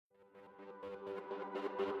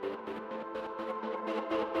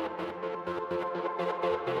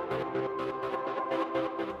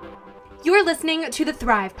You're listening to the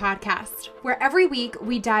Thrive Podcast, where every week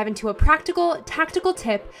we dive into a practical, tactical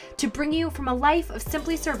tip to bring you from a life of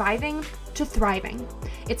simply surviving to thriving.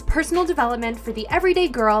 It's personal development for the everyday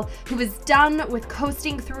girl who is done with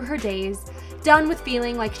coasting through her days, done with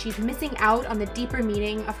feeling like she's missing out on the deeper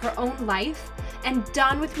meaning of her own life, and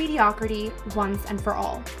done with mediocrity once and for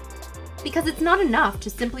all. Because it's not enough to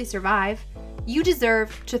simply survive. You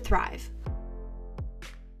deserve to thrive.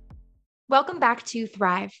 Welcome back to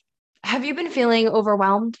Thrive. Have you been feeling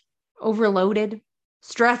overwhelmed, overloaded,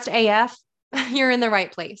 stressed AF? You're in the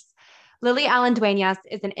right place. Lily Allen Duenas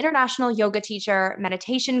is an international yoga teacher,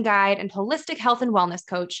 meditation guide, and holistic health and wellness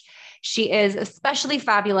coach. She is especially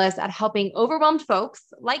fabulous at helping overwhelmed folks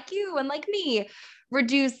like you and like me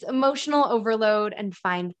reduce emotional overload and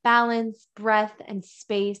find balance, breath, and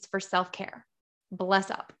space for self-care. Bless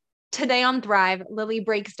up. Today on Thrive, Lily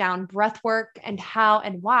breaks down breath work and how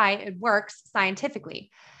and why it works scientifically.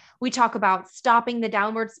 We talk about stopping the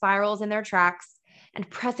downward spirals in their tracks and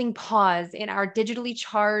pressing pause in our digitally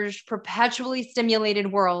charged, perpetually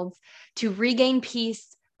stimulated worlds to regain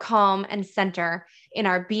peace, calm, and center in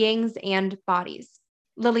our beings and bodies.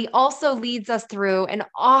 Lily also leads us through an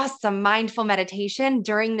awesome mindful meditation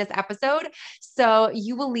during this episode, so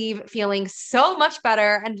you will leave feeling so much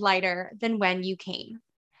better and lighter than when you came.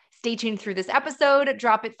 Stay tuned through this episode,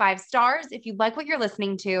 drop it 5 stars if you like what you're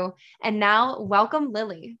listening to, and now welcome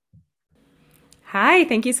Lily. Hi,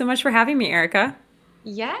 thank you so much for having me, Erica.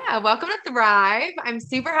 Yeah, welcome to Thrive. I'm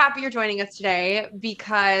super happy you're joining us today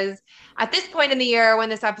because at this point in the year when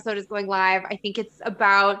this episode is going live, I think it's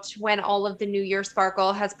about when all of the New Year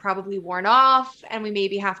sparkle has probably worn off and we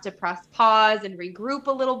maybe have to press pause and regroup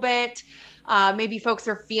a little bit. Maybe folks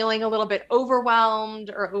are feeling a little bit overwhelmed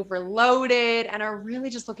or overloaded and are really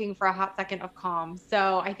just looking for a hot second of calm.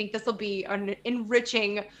 So I think this will be an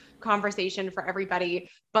enriching conversation for everybody.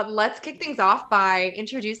 But let's kick things off by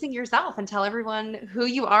introducing yourself and tell everyone who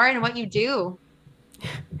you are and what you do.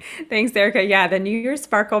 Thanks, Erica. Yeah, the New Year's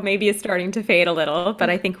sparkle maybe is starting to fade a little,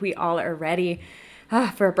 but I think we all are ready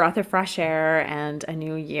for a breath of fresh air and a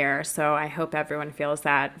new year. So I hope everyone feels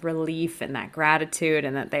that relief and that gratitude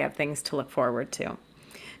and that they have things to look forward to.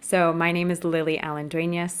 So my name is Lily Allen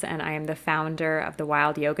Duenas, and I am the founder of the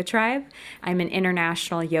Wild Yoga Tribe. I'm an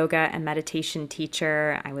international yoga and meditation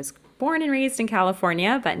teacher. I was born and raised in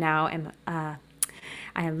California, but now I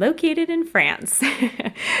am located in France.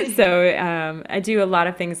 So I do a lot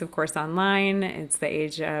of things, of course, online. It's the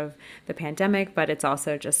age of the pandemic, but it's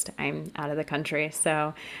also just I'm out of the country.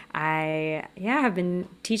 So I, have been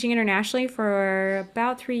teaching internationally for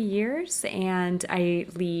about 3 years, and I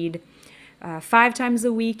lead 5 times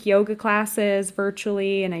a week yoga classes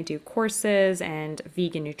virtually, and I do courses and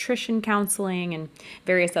vegan nutrition counseling and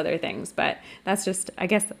various other things. But that's just, I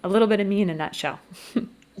guess, a little bit of me in a nutshell.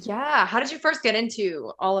 Yeah. How did you first get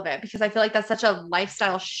into all of it? Because I feel like that's such a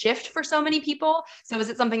lifestyle shift for so many people. So is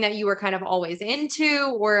it something that you were kind of always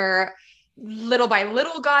into or little by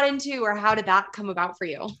little got into, or how did that come about for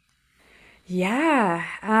you? Yeah.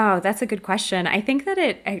 Oh, that's a good question. I think that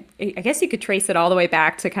I guess you could trace it all the way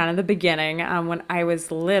back to kind of the beginning. When I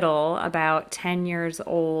was little, about 10 years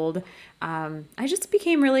old, I just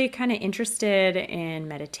became really kind of interested in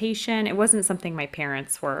meditation. It wasn't something my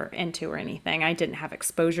parents were into or anything. I didn't have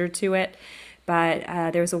exposure to it.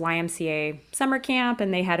 But there was a YMCA summer camp,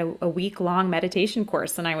 and they had a week-long meditation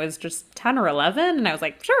course, and I was just 10 or 11, and I was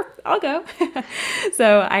like, sure, I'll go.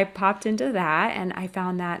 So I popped into that, and I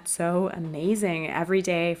found that so amazing. Every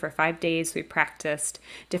day for 5 days, we practiced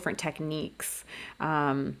different techniques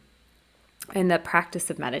in the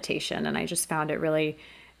practice of meditation, and I just found it really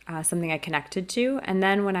something I connected to. And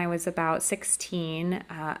then when I was about 16,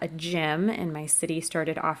 a gym in my city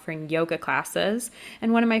started offering yoga classes.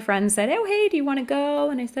 And one of my friends said, oh, hey, do you want to go?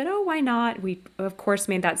 And I said, oh, why not? We, of course,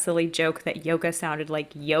 made that silly joke that yoga sounded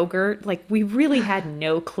like yogurt. Like, we really had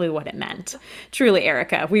no clue what it meant. Truly,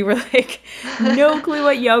 Erica, we were like, no clue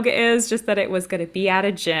what yoga is, just that it was going to be at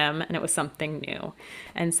a gym and it was something new.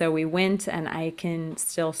 And so we went, and I can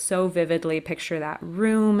still so vividly picture that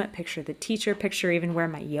room, picture the teacher, picture even where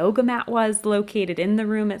my yoga mat was located in the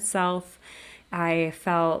room itself. I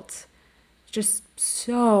felt just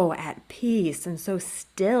so at peace and so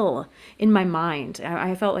still in my mind.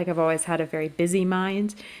 I felt like I've always had a very busy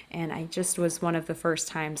mind, and I just was one of the first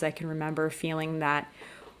times I can remember feeling that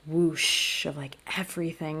whoosh of like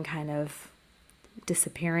everything kind of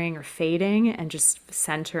disappearing or fading and just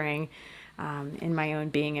centering in my own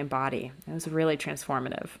being and body. It was really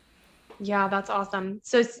transformative. Yeah, that's awesome.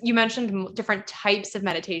 So you mentioned different types of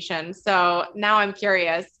meditation. So now I'm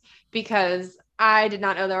curious because I did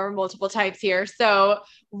not know there were multiple types here. So,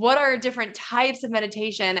 what are different types of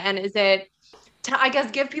meditation? And is it, I guess,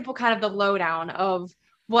 give people kind of the lowdown of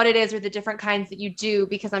what it is or the different kinds that you do?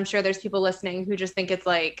 Because I'm sure there's people listening who just think it's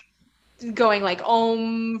like going like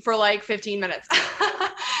for like 15 minutes.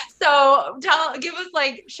 So give us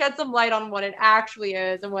like shed some light on what it actually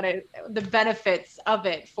is and the benefits of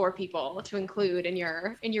it for people to include in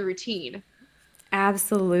your routine.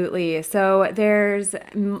 Absolutely. So there's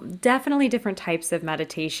definitely different types of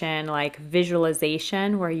meditation, like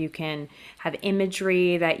visualization, where you can have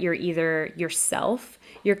imagery that you're either yourself,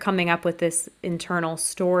 you're coming up with this internal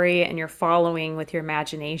story and you're following with your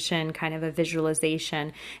imagination, kind of a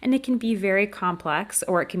visualization. And it can be very complex,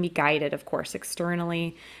 or it can be guided, of course,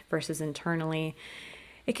 externally versus internally.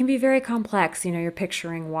 It can be very complex. You know, you're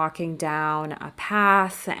picturing walking down a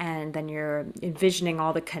path and then you're envisioning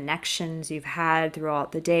all the connections you've had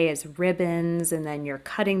throughout the day as ribbons, and then you're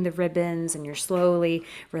cutting the ribbons and you're slowly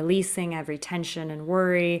releasing every tension and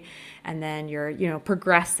worry. And then you're,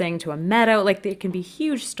 progressing to a meadow. Like, there can be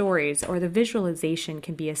huge stories, or the visualization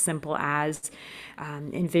can be as simple as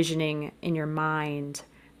envisioning in your mind.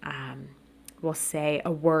 We'll say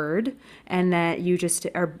a word, and that you just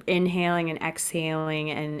are inhaling and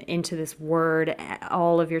exhaling and into this word,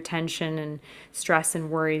 all of your tension and stress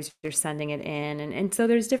and worries, you're sending it in. And so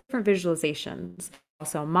there's different visualizations.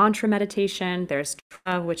 Also mantra meditation, there's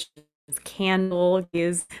which is candle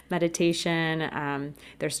is meditation,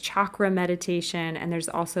 there's chakra meditation, and there's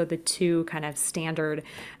also the two kind of standard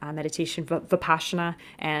meditation, Vipassana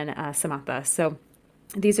and Samatha. So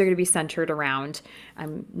these are going to be centered around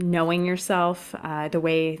knowing yourself,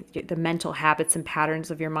 the mental habits and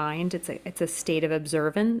patterns of your mind. It's a state of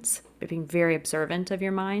observance, being very observant of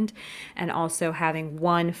your mind, and also having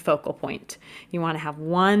one focal point. You want to have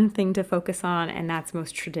one thing to focus on, and that's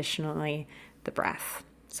most traditionally the breath.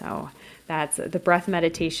 So that's the breath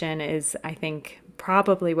meditation is, I think,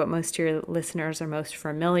 probably what most of your listeners are most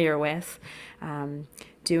familiar with.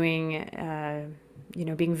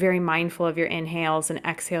 Being very mindful of your inhales and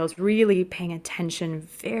exhales, really paying attention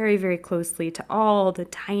very, very closely to all the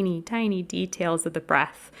tiny, tiny details of the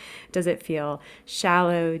breath. Does it feel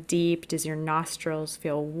shallow, deep? Does your nostrils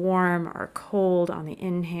feel warm or cold on the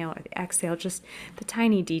inhale or the exhale? Just the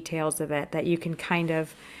tiny details of it that you can kind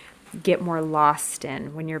of get more lost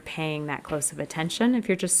in when you're paying that close of attention. If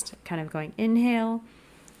you're just kind of going inhale,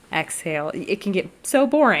 exhale, it can get so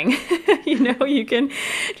boring. You can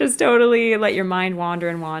just totally let your mind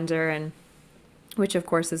wander and which of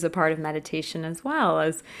course is a part of meditation, as well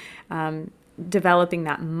as developing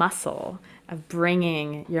that muscle of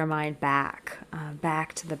bringing your mind back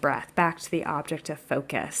to the breath, back to the object of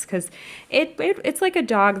focus. Because it's like a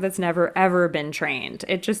dog that's never ever been trained.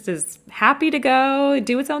 It just is happy to go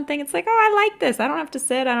do its own thing. It's like, oh, I like this. I don't have to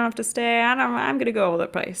sit. I don't have to stay. I'm going to go all over the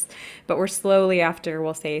place. But we're slowly, after,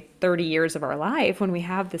 we'll say 30 years of our life, when we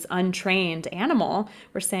have this untrained animal,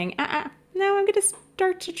 we're saying, no, I'm going to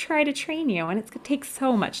start to try to train you. And it's going to take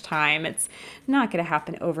so much time. It's not going to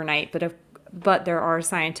happen overnight, but there are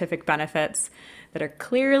scientific benefits that are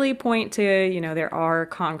clearly point to, there are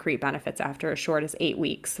concrete benefits after as short as 8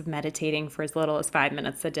 weeks of meditating for as little as 5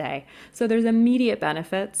 minutes a day. So there's immediate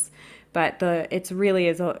benefits, but it's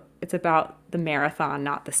about the marathon,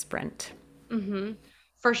 not the sprint. Mm-hmm.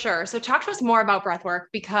 For sure. So talk to us more about breath work,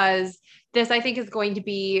 because this, I think, is going to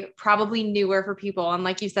be probably newer for people. And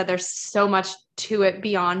like you said, there's so much to it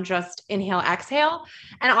beyond just inhale, exhale.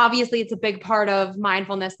 And obviously it's a big part of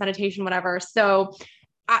mindfulness, meditation, whatever. So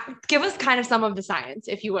give us kind of some of the science,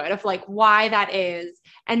 if you would, of like why that is,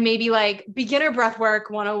 and maybe like beginner breath work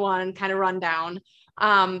 101 kind of rundown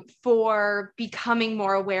for becoming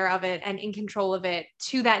more aware of it and in control of it,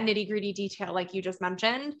 to that nitty gritty detail, like you just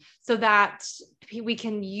mentioned, so that we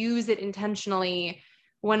can use it intentionally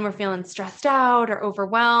when we're feeling stressed out or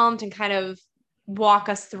overwhelmed, and kind of walk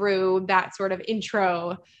us through that sort of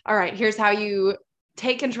intro. All right, here's how you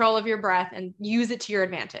take control of your breath and use it to your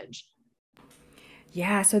advantage.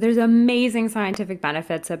 Yeah, so there's amazing scientific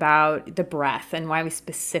benefits about the breath and why we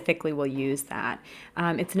specifically will use that.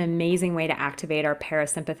 It's an amazing way to activate our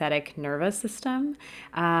parasympathetic nervous system.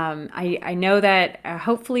 I know that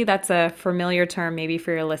hopefully that's a familiar term maybe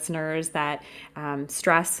for your listeners, that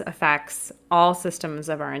stress affects all systems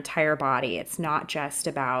of our entire body. It's not just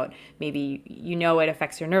about, maybe it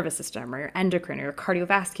affects your nervous system or your endocrine or your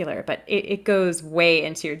cardiovascular, but it goes way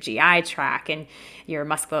into your GI tract and your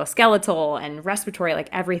musculoskeletal and respiratory, like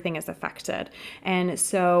everything is affected. And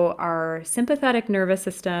so our sympathetic nervous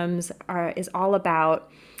systems is all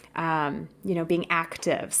about being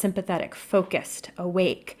active, sympathetic, focused,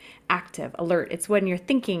 awake, active, alert. It's when you're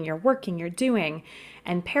thinking, you're working, you're doing.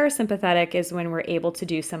 And parasympathetic is when we're able to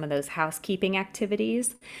do some of those housekeeping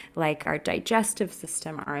activities, like our digestive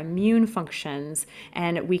system, our immune functions,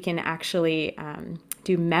 and we can actually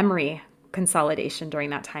do memory consolidation during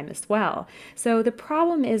that time as well. So the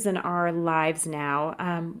problem is in our lives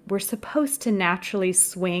now, we're supposed to naturally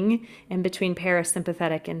swing in between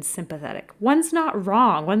parasympathetic and sympathetic. One's not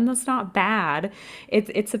wrong, one's not bad.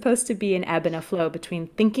 It's supposed to be an ebb and a flow between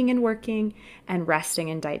thinking and working and resting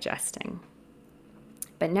and digesting.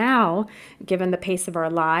 But now, given the pace of our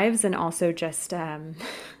lives and also just the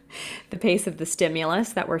pace of the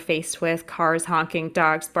stimulus that we're faced with, cars honking,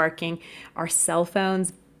 dogs barking, our cell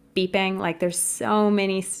phones beeping, like there's so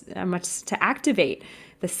much to activate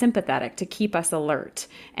the sympathetic to keep us alert.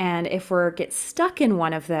 And if we get stuck in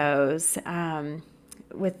one of those,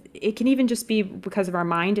 with it can even just be because of our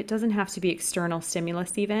mind. It doesn't have to be external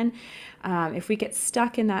stimulus even. If we get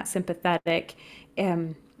stuck in that sympathetic,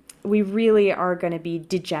 we really are going to be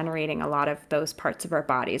degenerating a lot of those parts of our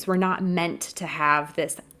bodies. We're not meant to have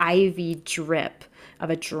this IV drip of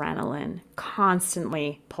adrenaline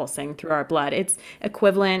constantly pulsing through our blood. It's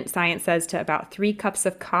equivalent, science says, to about 3 cups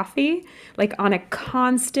of coffee, like on a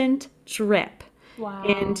constant drip Wow.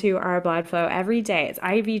 into our blood flow every day. It's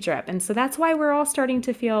IV drip. And so that's why we're all starting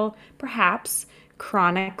to feel perhaps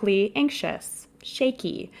chronically anxious,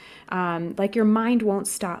 shaky, like your mind won't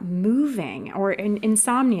stop moving, or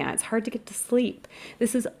insomnia. It's hard to get to sleep.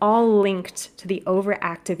 This is all linked to the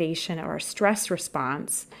overactivation of our stress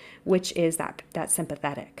response, which is that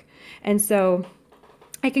sympathetic. And so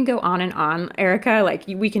I can go on and on, Erica. Like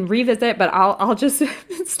we can revisit, but I'll just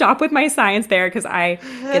stop with my science there because I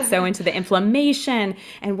get so into the inflammation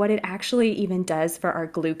and what it actually even does for our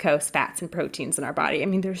glucose, fats, and proteins in our body. I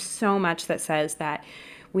mean, there's so much that says that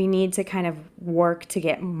we need to kind of work to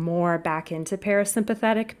get more back into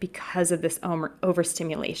parasympathetic because of this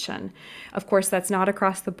overstimulation. Of course, that's not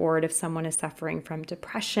across the board if someone is suffering from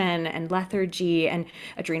depression and lethargy and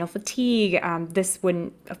adrenal fatigue. This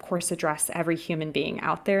wouldn't, of course, address every human being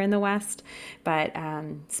out there in the West, but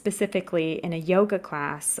specifically in a yoga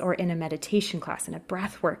class or in a meditation class, in a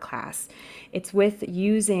breathwork class, it's with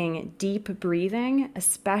using deep breathing,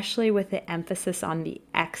 especially with the emphasis on the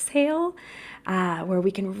exhale, where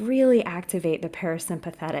we can really activate the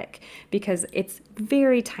parasympathetic because it's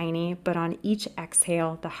very tiny, but on each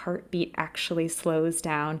exhale, the heartbeat actually slows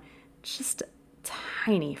down just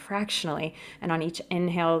tiny, fractionally. And on each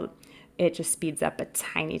inhale, it just speeds up a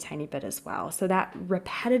tiny, tiny bit as well. So that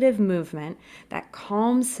repetitive movement, that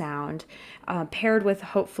calm sound, paired with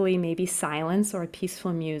hopefully maybe silence or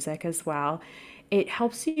peaceful music as well, it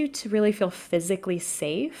helps you to really feel physically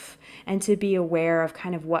safe and to be aware of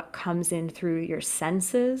kind of what comes in through your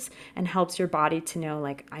senses and helps your body to know,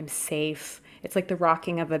 like, I'm safe. It's like the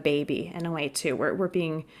rocking of a baby in a way, too. We're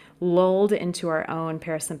being lulled into our own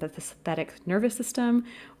parasympathetic nervous system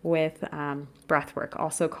with breath work,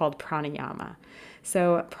 also called pranayama.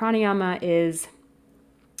 So pranayama is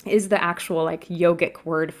the actual like yogic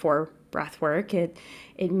word for breath work. It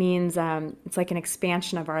means it's like an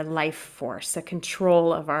expansion of our life force, a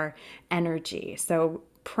control of our energy. So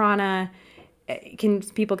prana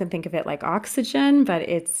people can think of it like oxygen, but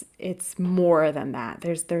it's more than that.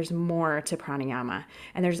 There's more to pranayama,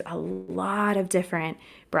 and there's a lot of different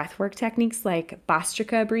breathwork techniques like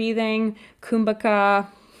Bhastrika breathing, Kumbhaka.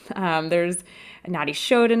 There's Nadi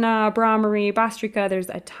Shodhana, Brahmari, Bhastrika. There's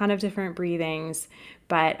a ton of different breathings.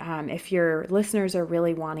 But if your listeners are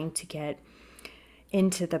really wanting to get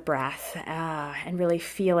into the breath and really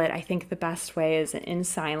feel it, I think the best way is in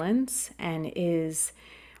silence, and is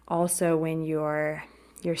also when you're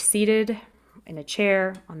seated in a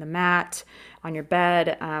chair, on the mat, on your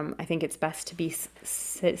bed. I think it's best to be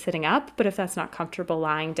sitting up, but if that's not comfortable,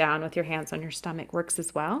 lying down with your hands on your stomach works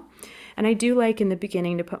as well. And I do like in the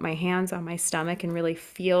beginning to put my hands on my stomach and really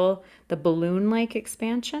feel the balloon-like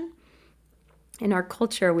expansion. In our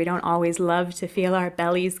culture, we don't always love to feel our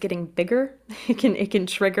bellies getting bigger. It can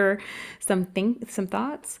trigger some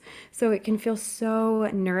thoughts. So it can feel so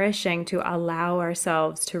nourishing to allow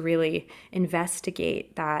ourselves to really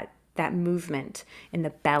investigate that movement in the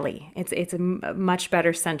belly. It's a much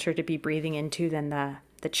better center to be breathing into than the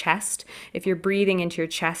chest. If you're breathing into your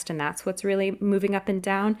chest and that's what's really moving up and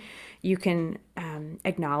down, you can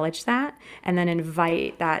acknowledge that and then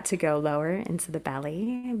invite that to go lower into the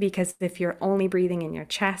belly. Because if you're only breathing in your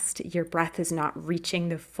chest, your breath is not reaching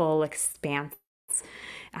the full expansiveness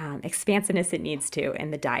it needs to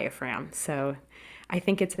in the diaphragm. So I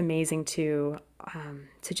think it's amazing to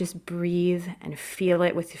just breathe and feel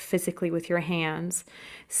it with physically with your hands.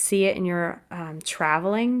 See it in your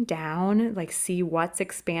traveling down, like see what's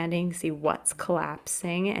expanding, see what's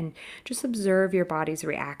collapsing, and just observe your body's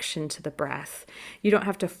reaction to the breath. You don't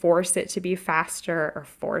have to force it to be faster or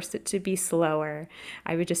force it to be slower.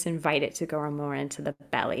 I would just invite it to go more into the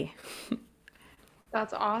belly.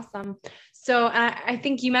 That's awesome. So, and I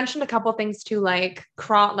think you mentioned a couple things too, like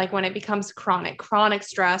like when it becomes chronic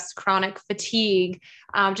stress, chronic fatigue,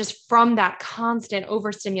 just from that constant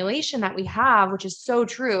overstimulation that we have, which is so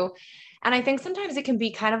true. And I think sometimes it can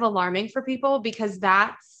be kind of alarming for people because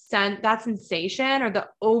that sensation or the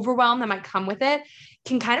overwhelm that might come with it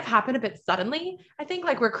can kind of happen a bit suddenly. I think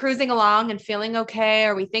like we're cruising along and feeling okay,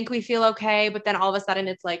 or we think we feel okay, but then all of a sudden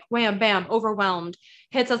it's like wham, bam, overwhelmed,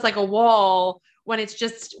 hits us like a wall when it's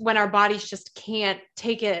just when our bodies just can't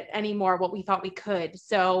take it anymore, what we thought we could.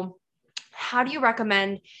 So, how do you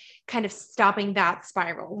recommend kind of stopping that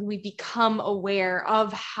spiral when we become aware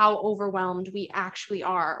of how overwhelmed we actually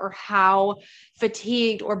are, or how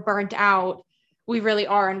fatigued or burnt out we really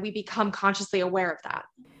are, and we become consciously aware of that?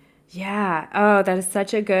 Yeah. Oh, that is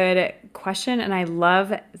such a good question. And I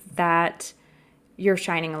love that you're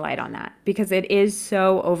shining a light on that because it is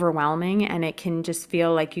so overwhelming and it can just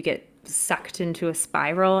feel like you get sucked into a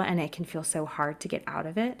spiral and it can feel so hard to get out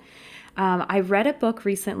of it. I read a book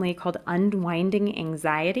recently called Unwinding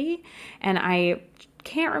Anxiety, and I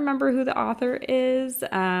can't remember who the author is.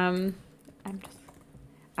 I'm just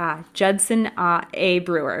Judson A.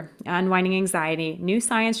 Brewer, Unwinding Anxiety. New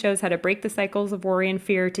Science Shows How to Break the Cycles of Worry and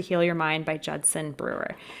Fear to Heal Your Mind by Judson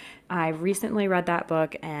Brewer. I recently read that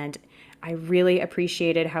book and I really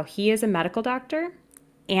appreciated how he is a medical doctor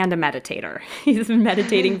and a meditator. He's been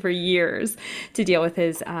meditating for years to deal with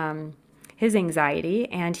his anxiety,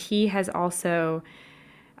 and he has also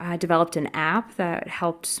developed an app that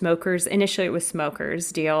helped smokers. Initially, it was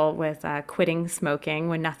smokers deal with quitting smoking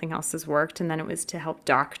when nothing else has worked, and then it was to help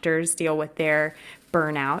doctors deal with their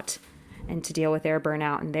burnout and to deal with their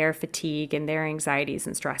burnout and their fatigue and their anxieties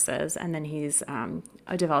and stresses. And then he's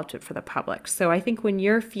developed it for the public. So I think when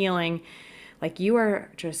you're feeling like you are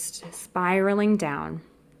just spiraling down,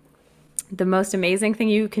 the most amazing thing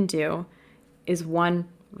you can do is one,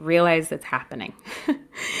 realize it's happening.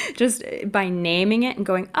 Just by naming it and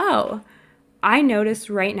going, oh, I notice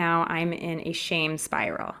right now I'm in a shame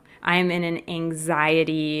spiral. I'm in an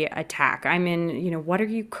anxiety attack. I'm in, what are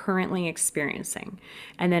you currently experiencing?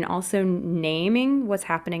 And then also naming what's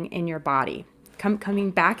happening in your body. Coming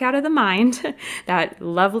back out of the mind, that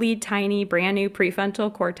lovely, tiny, brand new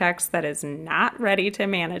prefrontal cortex that is not ready to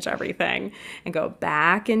manage everything, and go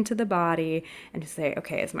back into the body and just say,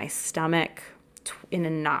 okay, is my stomach in a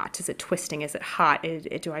knot? Is it twisting? Is it hot?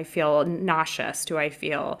 Do I feel nauseous? Do I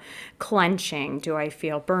feel clenching? Do I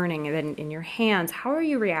feel burning? And then in your hands, how are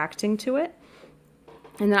you reacting to it?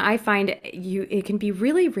 And then I find it can be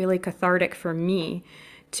really, really cathartic for me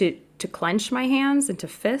to clench my hands into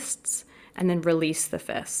fists and then release the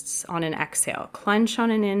fists on an exhale. Clench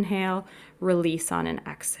on an inhale, release on an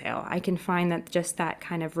exhale. I can find that just that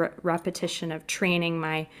kind of repetition of training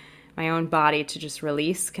my own body to just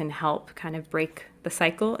release can help kind of break the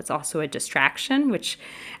cycle. It's also a distraction, which,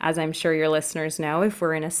 as I'm sure your listeners know, if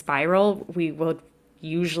we're in a spiral, we will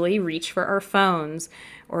usually reach for our phones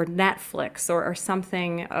or Netflix or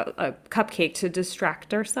something, a cupcake to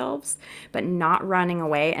distract ourselves, but not running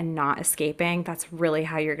away and not escaping. That's really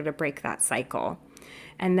how you're going to break that cycle.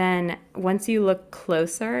 And then once you look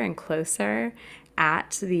closer and closer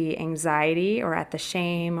at the anxiety or at the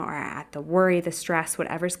shame or at the worry, the stress,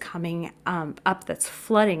 whatever's coming up that's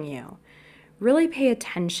flooding you, really pay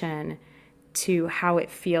attention to how it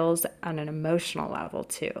feels on an emotional level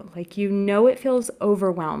too. Like, it feels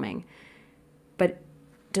overwhelming, but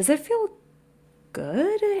does it feel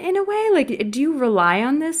good in a way? Like, do you rely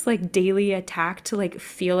on this like daily attack to like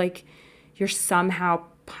feel like you're somehow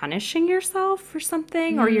punishing yourself for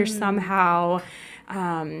something, or you're somehow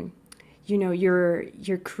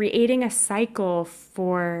you're creating a cycle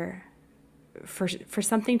for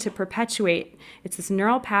something to perpetuate? It's this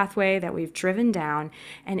neural pathway that we've driven down,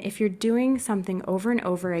 and if you're doing something over and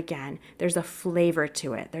over again, there's a flavor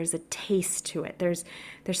to it, there's a taste to it, there's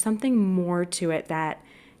something more to it that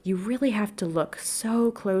you really have to look so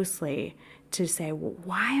closely to say, well,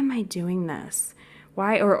 why am I doing this?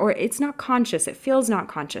 Why? Or it's not conscious, it feels not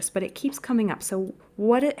conscious, but it keeps coming up. So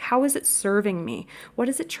how is it serving me? What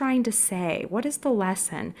is it trying to say? What is the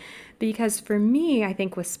lesson? Because for me, I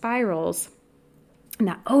think with spirals and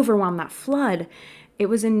that overwhelm, that flood, it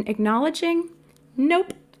was in acknowledging,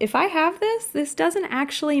 nope, if I have this doesn't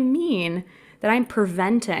actually mean that I'm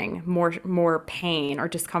preventing more pain or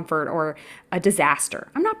discomfort or a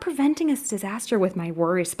disaster. I'm not preventing a disaster with my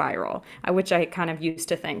worry spiral, which I kind of used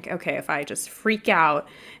to think, okay, if I just freak out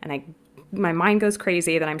and my mind goes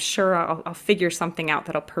crazy, then I'm sure I'll figure something out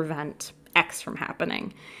that'll prevent X from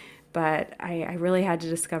happening. But I really had to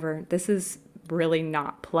discover this is really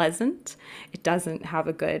not pleasant. It doesn't have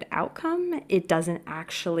a good outcome. It doesn't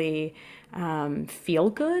actually feel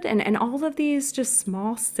good. And all of these just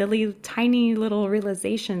small, silly, tiny little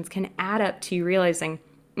realizations can add up to you realizing,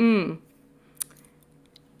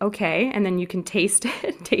 okay. And then you can taste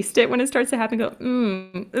it, taste it when it starts to happen. Go,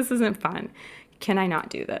 this isn't fun. Can I not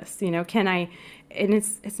do this? Can I? And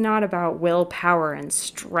it's not about willpower and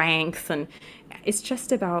strength, and it's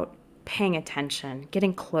just about paying attention,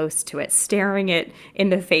 getting close to it, staring it in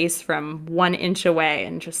the face from 1 inch away,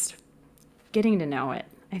 and just getting to know it.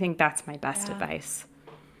 I think that's my best Yeah. advice.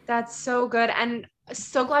 That's so good. And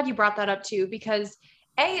so glad you brought that up too, because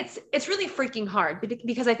it's really freaking hard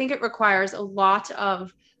because I think it requires a lot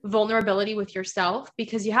of vulnerability with yourself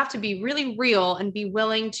because you have to be really real and be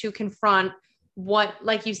willing to confront what,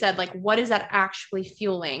 like you said, like what is that actually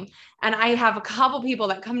fueling? And I have a couple people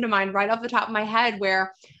that come to mind right off the top of my head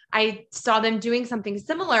where I saw them doing something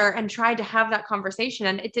similar and tried to have that conversation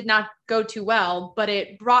and it did not go too well, but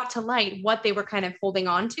it brought to light what they were kind of holding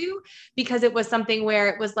on to because it was something where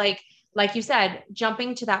it was like you said,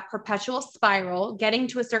 jumping to that perpetual spiral, getting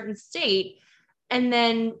to a certain state, and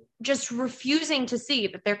then just refusing to see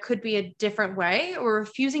that there could be a different way or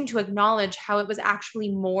refusing to acknowledge how it was actually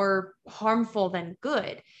more harmful than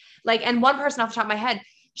good. Like, and one person off the top of my head,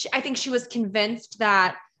 I think she was convinced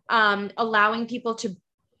that allowing people to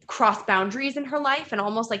cross boundaries in her life and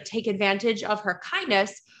almost like take advantage of her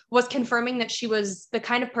kindness was confirming that she was the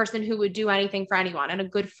kind of person who would do anything for anyone and a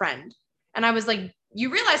good friend. And I was like, you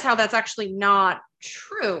realize how that's actually not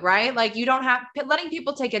true, right? Like you don't have letting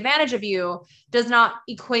people take advantage of you does not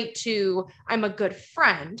equate to I'm a good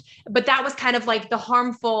friend. But that was kind of like the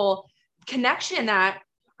harmful connection that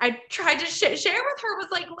I tried to share with her was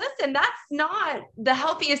like, listen, that's not the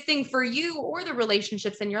healthiest thing for you or the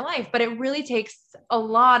relationships in your life. But it really takes a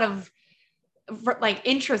lot of like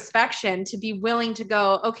introspection to be willing to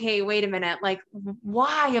go, okay, wait a minute, like,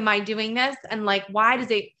 why am I doing this? And like, why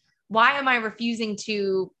am I refusing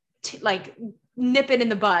to like nip it in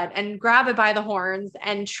the bud and grab it by the horns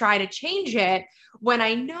and try to change it when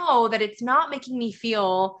I know that it's not making me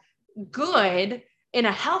feel good in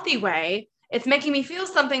a healthy way. It's making me feel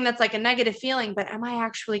something that's like a negative feeling, but am I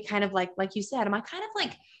actually kind of like you said, am I kind of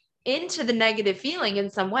like into the negative feeling in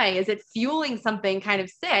some way? Is it fueling something kind of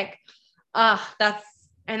sick? That's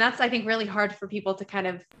and that's I think really hard for people to kind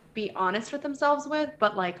of be honest with themselves with,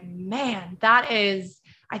 but like man, that is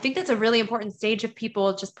I think that's a really important stage of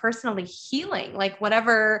people just personally healing, like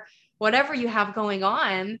whatever you have going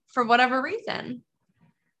on for whatever reason.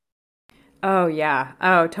 Oh, yeah.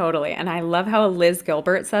 Oh, totally. And I love how Liz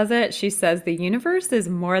Gilbert says it. She says the universe is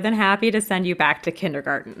more than happy to send you back to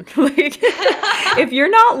kindergarten. Like, if you're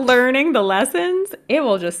not learning the lessons, it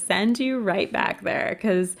will just send you right back there.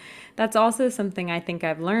 Because that's also something I think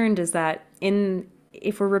I've learned is that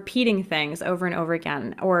if we're repeating things over and over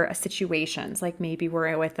again, or situations like maybe we're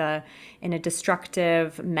in a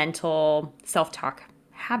destructive mental self-talk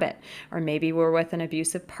habit, or maybe we're with an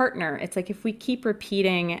abusive partner. It's like if we keep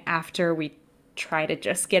repeating after we try to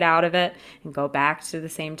just get out of it and go back to the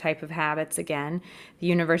same type of habits again, the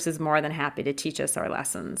universe is more than happy to teach us our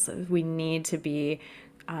lessons. We need to be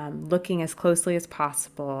looking as closely as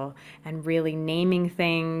possible and really naming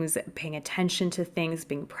things, paying attention to things,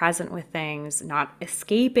 being present with things, not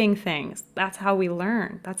escaping things. That's how we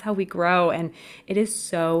learn. That's how we grow. And it is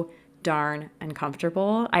so darn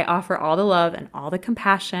uncomfortable. I offer all the love and all the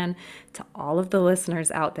compassion to all of the listeners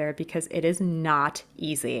out there because it is not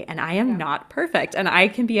easy and I am Yeah. not perfect. And I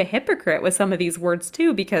can be a hypocrite with some of these words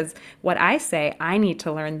too because what I say, I need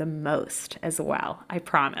to learn the most as well. I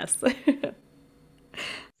promise.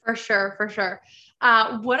 For sure, for sure.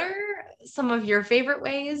 What are some of your favorite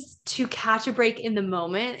ways to catch a break in the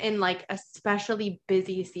moment in like especially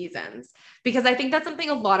busy seasons? Because I think that's something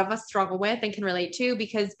a lot of us struggle with and can relate to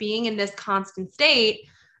because being in this constant state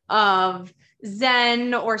of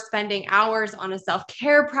Zen or spending hours on a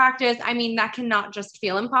self-care practice, I mean, that can not just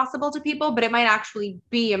feel impossible to people, but it might actually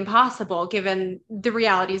be impossible given the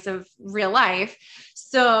realities of real life.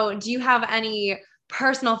 So, do you have any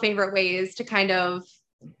personal favorite ways to kind of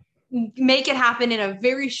make it happen in a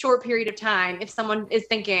very short period of time if someone is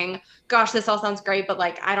thinking gosh this all sounds great but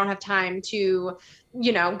like I don't have time to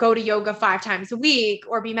go to yoga 5 times a week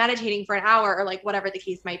or be meditating for an hour or like whatever the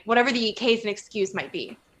case and excuse might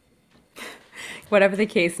be. Whatever the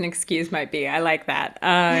case and excuse might be. I like that.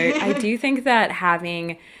 I do think that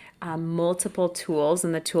having multiple tools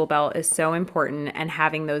in the tool belt is so important, and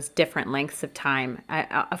having those different lengths of time.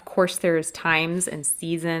 Of course, there's times and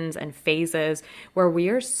seasons and phases where we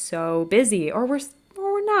are so busy, or we're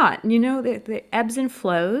not. The ebbs and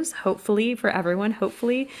flows, hopefully for everyone.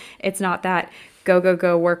 Hopefully it's not that go, go,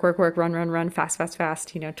 go, work, work, work, run, run, run, fast, fast,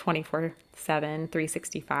 fast, 24/7,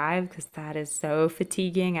 365, because that is so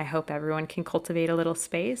fatiguing. I hope everyone can cultivate a little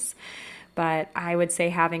space. But I would say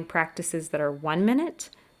having practices that are 1 minute,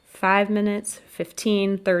 5 minutes,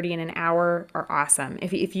 15, 30, and an hour are awesome.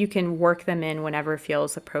 If you can work them in whenever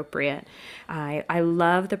feels appropriate. I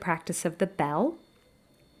love the practice of the bell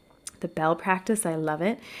practice. I love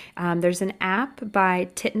it. There's an app by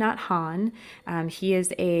Thich Nhat Hanh. He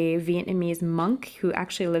is a Vietnamese monk who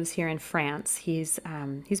actually lives here in France. He's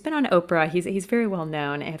been on Oprah. He's very well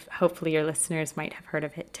known. If hopefully your listeners might have heard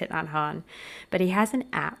of Thich Nhat Hanh, but he has an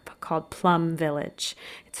app called Plum Village.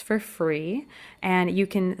 It's for free, and you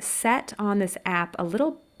can set on this app a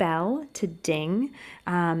little bell to ding,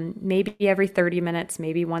 maybe every 30 minutes,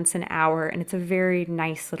 maybe once an hour, and it's a very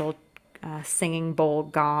nice little singing bowl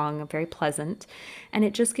gong, very pleasant. And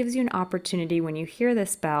it just gives you an opportunity when you hear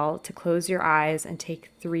this bell to close your eyes and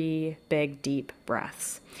take 3 big, deep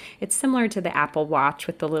breaths. It's similar to the Apple Watch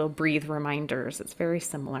with the little breathe reminders. It's very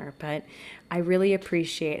similar, but I really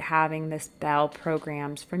appreciate having this bell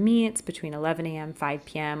programmed. For me, it's between 11 a.m., 5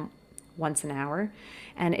 p.m., once an hour.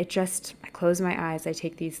 And I close my eyes, I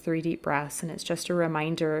take these 3 deep breaths, and it's just a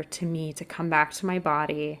reminder to me to come back to my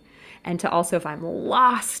body. And to also, if I'm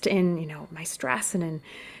lost in, my stress and in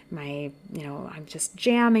my, I'm just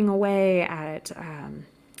jamming away at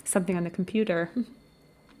something on the computer,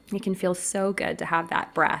 it can feel so good to have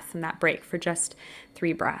that breath and that break for just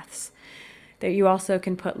 3 breaths. That you also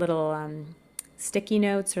can put little sticky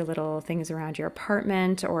notes or little things around your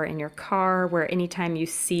apartment or in your car, where anytime you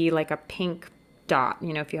see like a pink dot,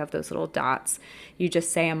 if you have those little dots, you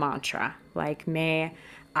just say a mantra like,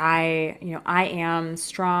 I am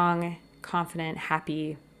strong, confident,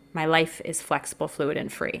 happy. My life is flexible, fluid,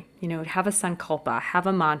 and free. Have a sankalpa, have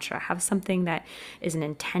a mantra, have something that is an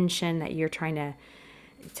intention that you're trying to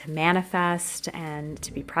manifest and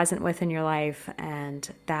to be present with in your life,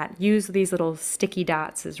 and that use these little sticky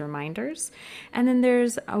dots as reminders. And then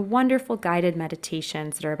there's a wonderful guided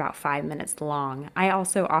meditations that are about 5 minutes long. I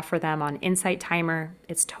also offer them on Insight Timer.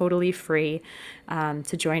 It's totally free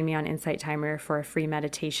to join me on Insight Timer for a free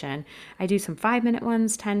meditation. I do some 5-minute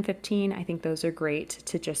ones, 10, 15. I think those are great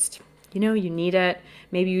to just you need it.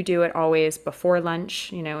 Maybe you do it always before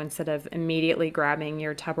lunch, instead of immediately grabbing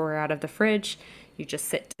your Tupperware out of the fridge. You just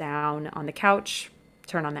sit down on the couch,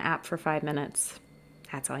 turn on the app for 5 minutes.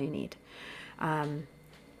 That's all you need.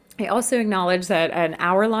 I also acknowledge that an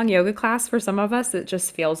hour-long yoga class for some of us, it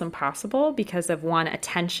just feels impossible because of 1,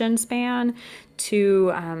 attention span,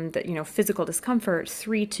 2, physical discomfort,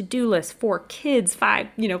 3, to-do list, 4, kids, 5,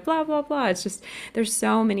 blah, blah, blah. It's just, there's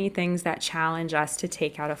so many things that challenge us to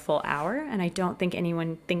take out a full hour. And I don't think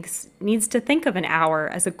anyone needs to think of an hour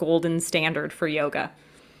as a golden standard for yoga.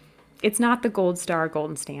 It's not the gold star,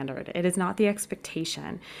 golden standard. It is not the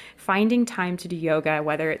expectation. Finding time to do yoga,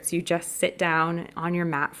 whether it's you just sit down on your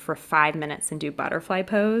mat for 5 minutes and do butterfly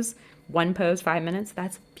pose, 1 pose, 5 minutes,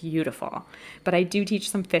 that's beautiful. But I do teach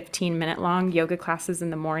some 15-minute long yoga classes in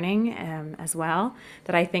the morning as well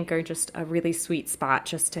that I think are just a really sweet spot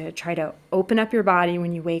just to try to open up your body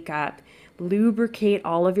when you wake up, lubricate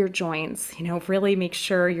all of your joints, really make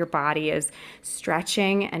sure your body is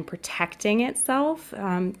stretching and protecting itself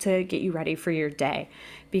to get you ready for your day.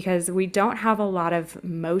 Because we don't have a lot of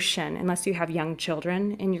motion unless you have young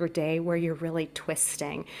children in your day where you're really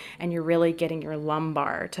twisting and you're really getting your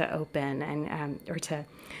lumbar to open and or to,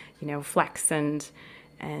 flex and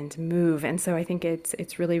move. And so I think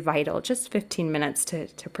it's really vital, just 15 minutes to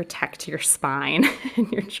protect your spine and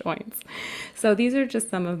your joints. So these are just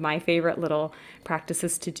some of my favorite little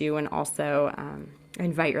practices to do, and also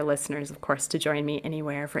invite your listeners, of course, to join me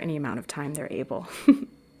anywhere for any amount of time they're able.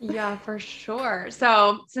 Yeah, for sure.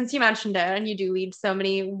 So since you mentioned it and you do lead so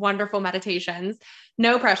many wonderful meditations,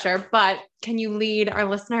 no pressure, but can you lead our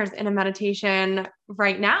listeners in a meditation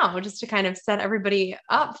right now, just to kind of set everybody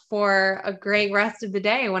up for a great rest of the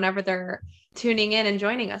day whenever they're tuning in and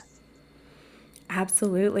joining us?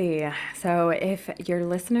 Absolutely. So if your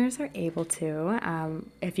listeners are able to,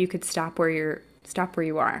 if you could stop where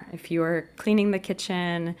you are. If you are cleaning the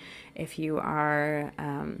kitchen, if you're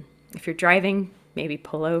driving, maybe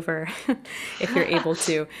pull over if you're able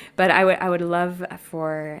to. But I would love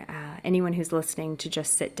for anyone who's listening to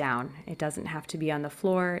just sit down. It doesn't have to be on the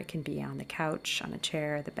floor. It can be on the couch, on a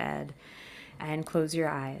chair, the bed. and close your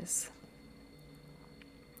eyes.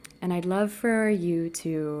 And I'd love for you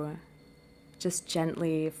to just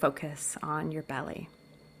gently focus on your belly.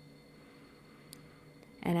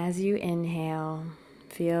 And as you inhale,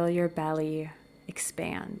 feel your belly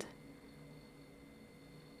expand.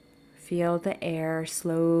 Feel the air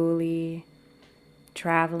slowly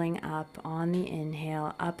traveling up on the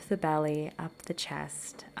inhale, up the belly, up the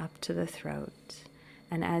chest, up to the throat.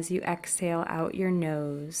 And as you exhale out your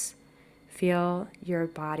nose, feel your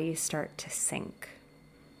body start to sink.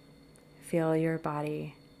 Feel your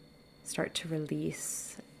body start to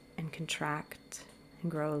release and contract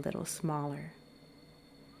and grow a little smaller.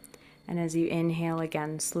 And as you inhale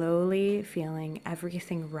again slowly, feeling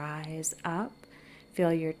everything rise up,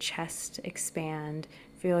 feel your chest expand,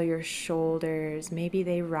 feel your shoulders, maybe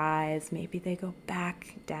they rise, maybe they go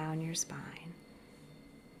back down your spine.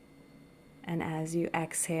 And as you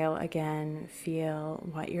exhale again, feel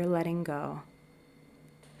what you're letting go.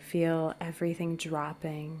 Feel everything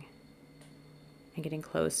dropping and getting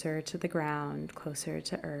closer to the ground, closer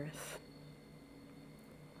to earth.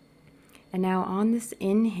 And now on this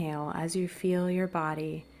inhale, as you feel your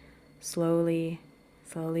body slowly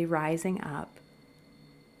rising up,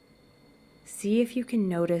 see if you can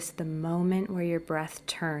notice the moment where your breath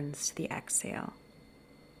turns to the exhale.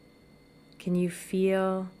 Can you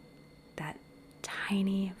feel that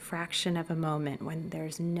tiny fraction of a moment when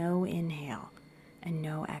there's no inhale and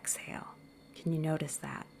no exhale? Can you notice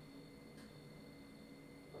that?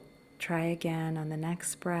 Try again on the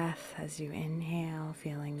next breath as you inhale,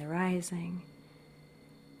 feeling the rising,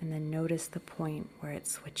 and then notice the point where it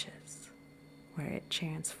switches, where it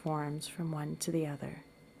transforms from one to the other.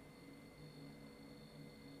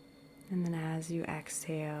 And then as you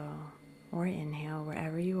exhale or inhale,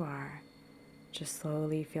 wherever you are, just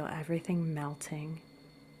slowly feel everything melting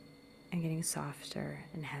and getting softer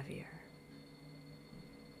and heavier.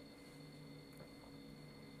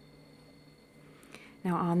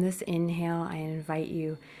 Now on this inhale, I invite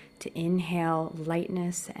you to inhale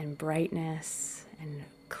lightness and brightness and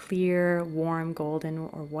clear, warm, golden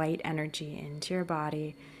or white energy into your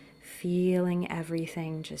body, feeling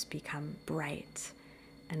everything just become bright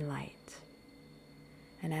and light.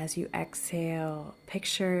 And as you exhale,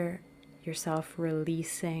 picture yourself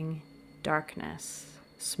releasing darkness,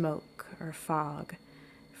 smoke or fog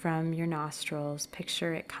from your nostrils.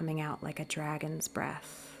 Picture it coming out like a dragon's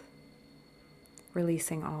breath,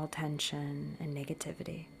 releasing all tension and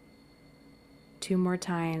negativity. 2 more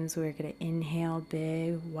times, we're going to inhale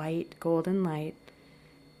big, white, golden light,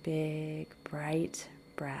 big, bright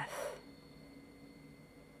breath.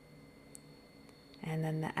 And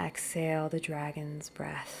then the exhale, the dragon's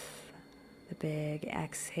breath, the big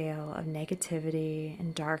exhale of negativity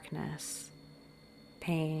and darkness,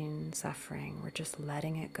 pain, suffering. We're just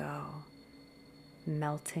letting it go,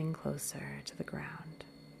 melting closer to the ground.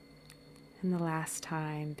 And the last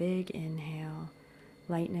time, big inhale,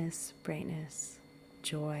 lightness, brightness,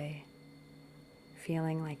 joy,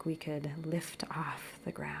 feeling like we could lift off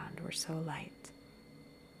the ground. We're so light.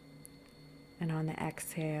 And on the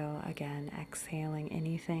exhale, again, exhaling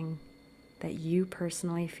anything that you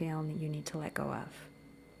personally feel that you need to let go of.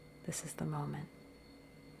 This is the moment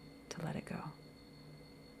to let it go.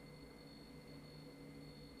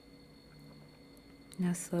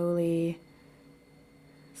 Now slowly,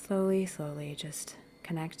 just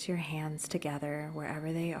connect your hands together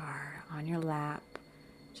wherever they are on your lap.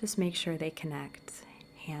 Just make sure they connect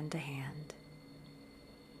hand to hand.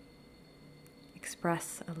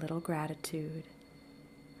 Express a little gratitude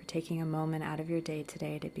for taking a moment out of your day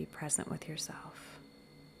today to be present with yourself,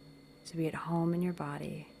 to be at home in your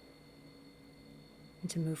body, and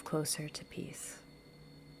to move closer to peace.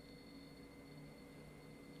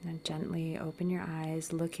 Then gently open your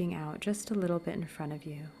eyes, looking out just a little bit in front of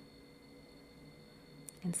you.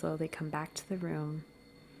 And slowly come back to the room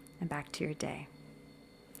and back to your day.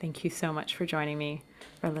 Thank you so much for joining me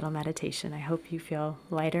for a little meditation. I hope you feel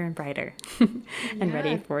lighter and brighter and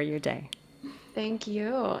ready for your day. Thank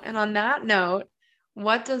you. And on that note,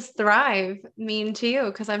 what does thrive mean to you?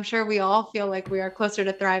 Because I'm sure we all feel like we are closer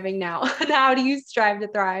to thriving now. How do you strive to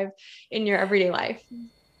thrive in your everyday life?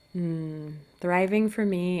 Thriving for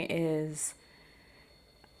me is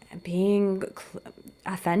being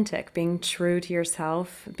authentic, being true to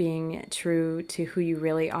yourself, being true to who you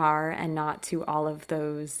really are, and not to all of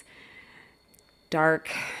those dark,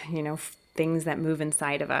 things that move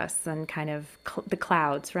inside of us and kind of the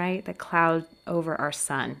clouds, right? The cloud over our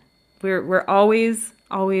sun. We're always,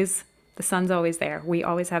 the sun's always there. We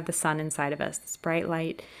always have the sun inside of us, this bright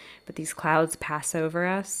light, but these clouds pass over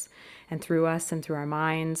us. and through us and through our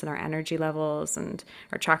minds and our energy levels and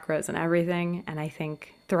our chakras and everything. And I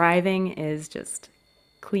think thriving is just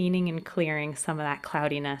cleaning and clearing some of that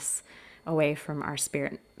cloudiness away from our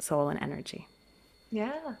spirit, soul, and energy.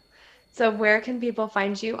 Yeah. So where can people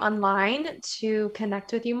find you online to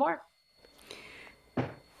connect with you more?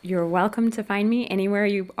 You're welcome to find me anywhere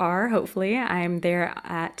you are, hopefully. I'm there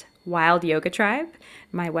at Wild Yoga Tribe,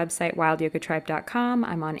 my website, wildyogatribe.com.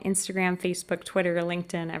 I'm on Instagram, Facebook, Twitter,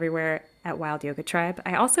 LinkedIn, everywhere at Wild Yoga Tribe.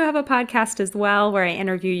 I also have a podcast as well where I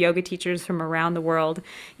interview yoga teachers from around the world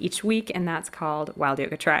each week, and that's called Wild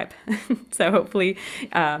Yoga Tribe. So hopefully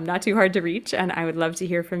not too hard to reach, and I would love to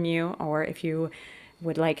hear from you, or if you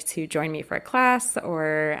would like to join me for a class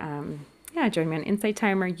or join me on Insight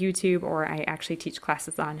Timer, YouTube, or I actually teach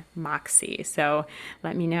classes on Moxie. So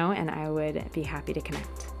let me know and I would be happy to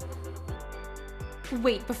connect.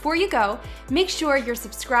 Wait, before you go, make sure you're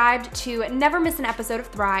subscribed to never miss an episode of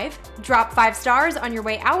Thrive. Drop 5 stars on your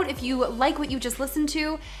way out if you like what you just listened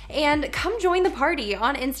to, and come join the party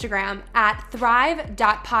on Instagram at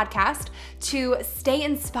thrive.podcast to stay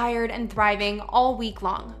inspired and thriving all week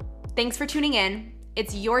long. Thanks for tuning in.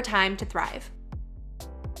 It's your time to thrive.